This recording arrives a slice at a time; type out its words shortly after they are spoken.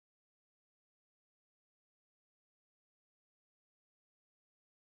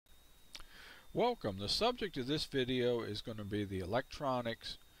Welcome. The subject of this video is going to be the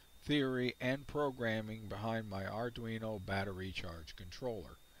electronics, theory, and programming behind my Arduino battery charge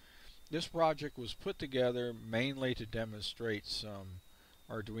controller. This project was put together mainly to demonstrate some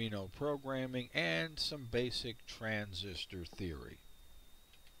Arduino programming and some basic transistor theory.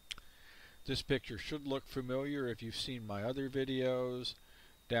 This picture should look familiar if you've seen my other videos.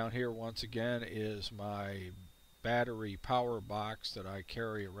 Down here once again is my battery power box that I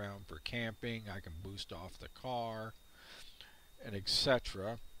carry around for camping. I can boost off the car and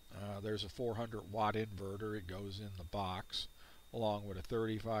etc. There's a 400 watt inverter. It goes in the box along with a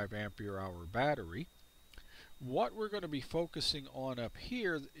 35 ampere hour battery. What we're going to be focusing on up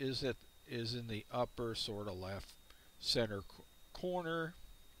here is in the upper sort of left center corner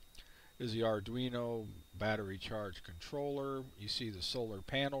is the Arduino battery charge controller. You see the solar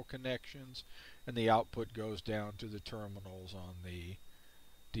panel connections, and the output goes down to the terminals on the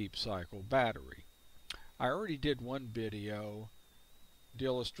deep cycle battery. I already did one video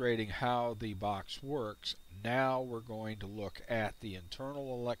illustrating how the box works. Now we're going to look at the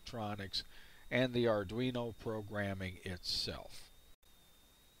internal electronics and the Arduino programming itself.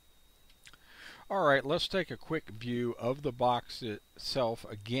 Alright, let's take a quick view of the box itself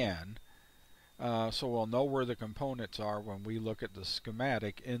again. So we'll know where the components are when we look at the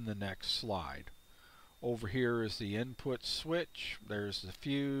schematic in the next slide. Over here is the input switch, there's the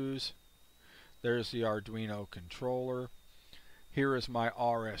fuse, there's the Arduino controller. Here is my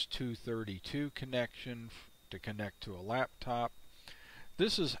RS-232 connection to connect to a laptop.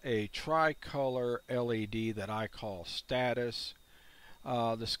 This is a tricolor LED that I call status.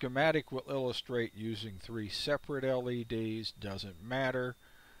 The schematic will illustrate using 3 separate LEDs, doesn't matter,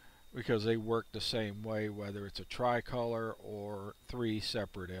 because they work the same way whether it's a tricolor or 3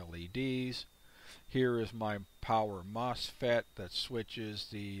 separate LEDs. Here is my power Mosfet that switches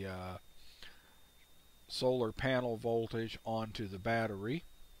the solar panel voltage onto the battery.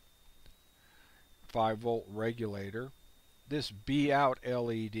 5-volt regulator. This B out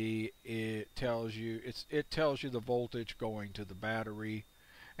LED, it tells you the voltage going to the battery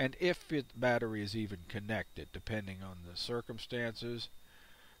and if the battery is even connected depending on the circumstances.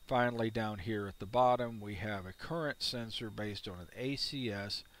 Finally, down here at the bottom we have a current sensor based on an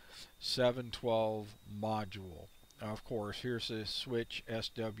ACS 712 module. Now, of course, here's the switch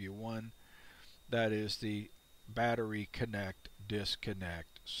SW1. That is the battery connect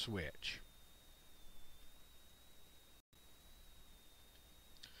disconnect switch.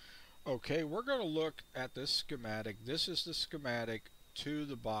 Okay, we're going to look at this schematic. This is the schematic to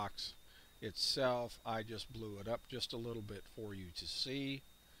the box itself. I just blew it up just a little bit for you to see.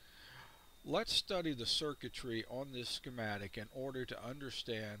 Let's study the circuitry on this schematic in order to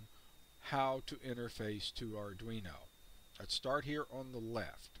understand how to interface to Arduino. Let's start here on the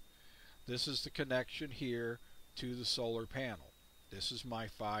left. This is the connection here to the solar panel. This is my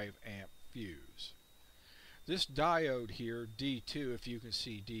 5 amp fuse. This diode here, D2, if you can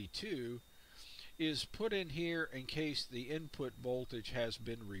see D2, is put in here in case the input voltage has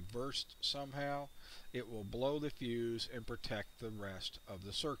been reversed somehow. It will blow the fuse and protect the rest of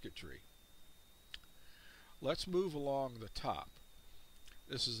the circuitry. Let's move along the top.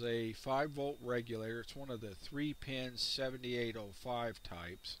 This is a 5-volt regulator. It's one of the 3-pin 7805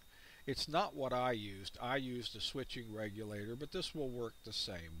 types. It's not what I used. I used a switching regulator, but this will work the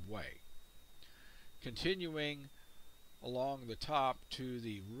same way. Continuing along the top to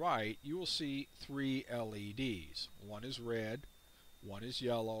the right, you will see 3 LEDs. One is red, one is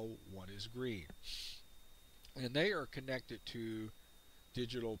yellow, one is green. And they are connected to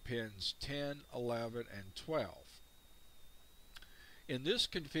digital pins 10, 11, and 12. In this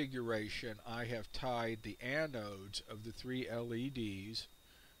configuration, I have tied the anodes of the 3 LEDs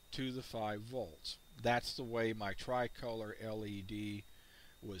to the 5 volts. That's the way my tricolor LED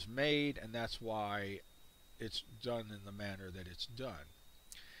was made, and that's why it's done in the manner that it's done.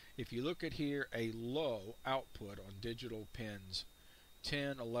 If you look at here, a low output on digital pins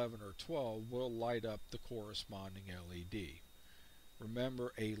 10, 11, or 12 will light up the corresponding LED.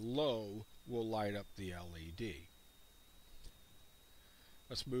 Remember, a low will light up the LED.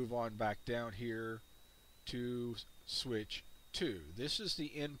 Let's move on back down here to switch 2. This is the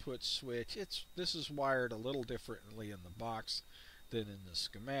input switch. This is wired a little differently in the box than in the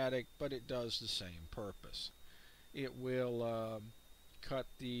schematic, but it does the same purpose. It will cut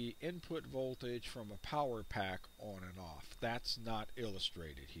the input voltage from a power pack on and off. That's not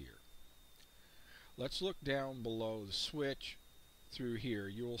illustrated here. Let's look down below the switch. Through here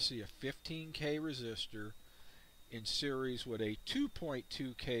you will see a 15K resistor in series with a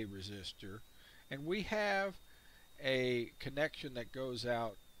 2.2K resistor, and we have a connection that goes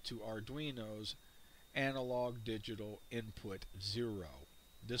out to Arduino's analog digital input 0.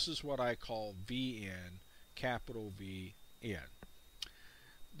 This is what I call VN, capital VN.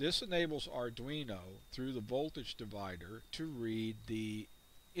 This enables Arduino through the voltage divider to read the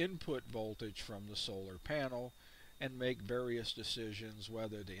input voltage from the solar panel and make various decisions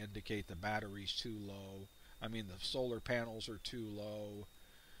whether to indicate the battery's too low, the solar panels are too low,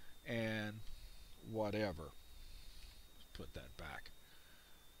 and whatever. Put that back.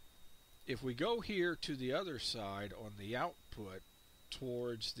 If we go here to the other side on the output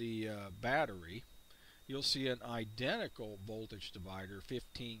towards the battery, you'll see an identical voltage divider,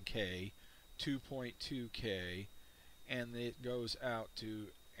 15K, 2.2K, and it goes out to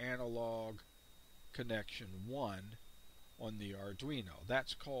analog connection 1 on the Arduino.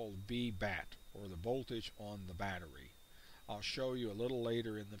 That's called VBAT, or the voltage on the battery. I'll show you a little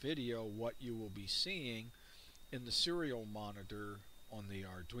later in the video what you will be seeing in the serial monitor on the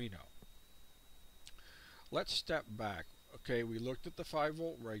Arduino. Let's step back. Okay, we looked at the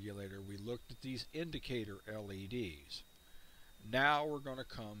 5-volt regulator, we looked at these indicator LEDs. Now we're going to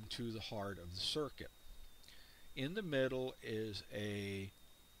come to the heart of the circuit. In the middle is a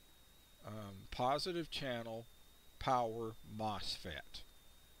positive channel power Mosfet.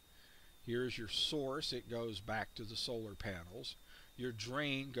 Here's your source, it goes back to the solar panels. Your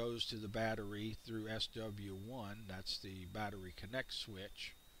drain goes to the battery through SW1, that's the battery connect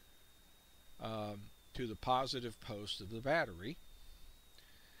switch, to the positive post of the battery.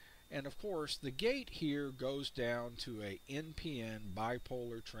 And of course the gate here goes down to a NPN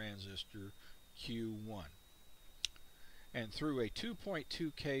bipolar transistor Q1. And through a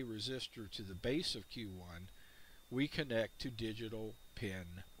 2.2K resistor to the base of Q1, we connect to digital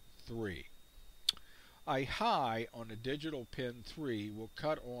pin 3. A high on a digital pin 3 will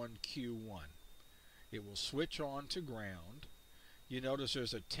cut on Q1. It will switch on to ground. You notice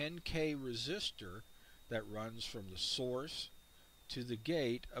there's a 10K resistor that runs from the source to the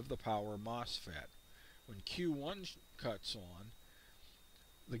gate of the power Mosfet. When Q1 cuts on,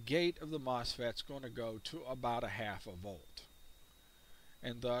 the gate of the Mosfet is going to go to about a half a volt.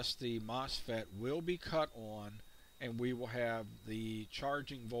 And thus the Mosfet will be cut on, and we will have the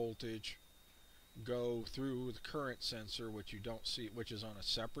charging voltage go through the current sensor, which you don't see, which is on a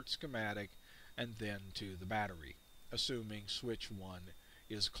separate schematic, and then to the battery, assuming switch 1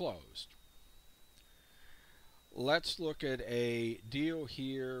 is closed. Let's look at a deal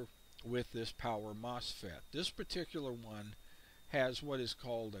here with this power Mosfet. This particular one has what is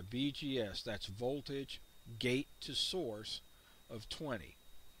called a VGS, that's voltage gate to source, of 20.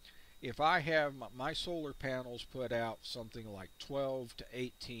 If I have my solar panels put out something like 12 to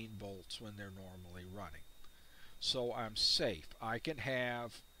 18 volts when they're normally running, so I'm safe. I can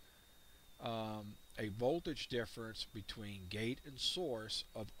have a voltage difference between gate and source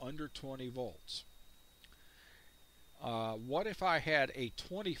of under 20 volts. What if I had a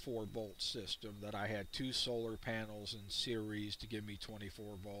 24 volt system, that I had 2 solar panels in series to give me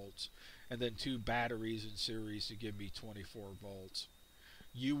 24 volts and then 2 batteries in series to give me 24 volts?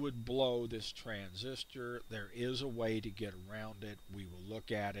 You would blow this transistor. There is a way to get around it. We will look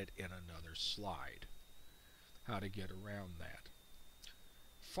at it in another slide, how to get around that.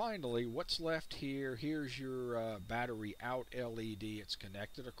 Finally, what's left here, here's your battery out LED. It's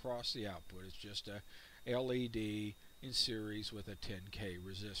connected across the output. It's just a LED in series with a 10K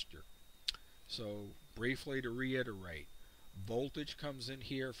resistor. So briefly to reiterate, voltage comes in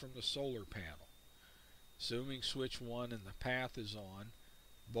here from the solar panel. Assuming switch 1 and the path is on,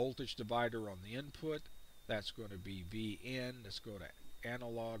 voltage divider on the input, that's going to be VN. Let's go to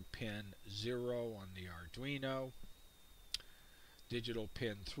analog pin 0 on the Arduino. Digital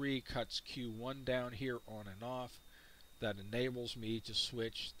pin 3 cuts Q1 down here on and off. That enables me to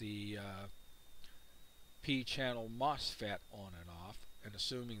switch the P-channel Mosfet on and off, and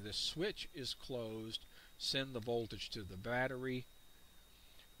assuming this switch is closed, send the voltage to the battery.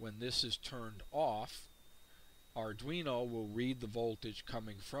 When this is turned off, Arduino will read the voltage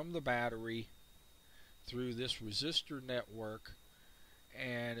coming from the battery through this resistor network,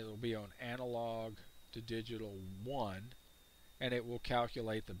 and it will be on analog to digital 1, and it will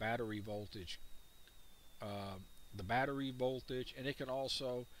calculate the battery voltage, and it can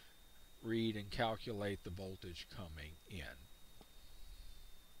also read and calculate the voltage coming in.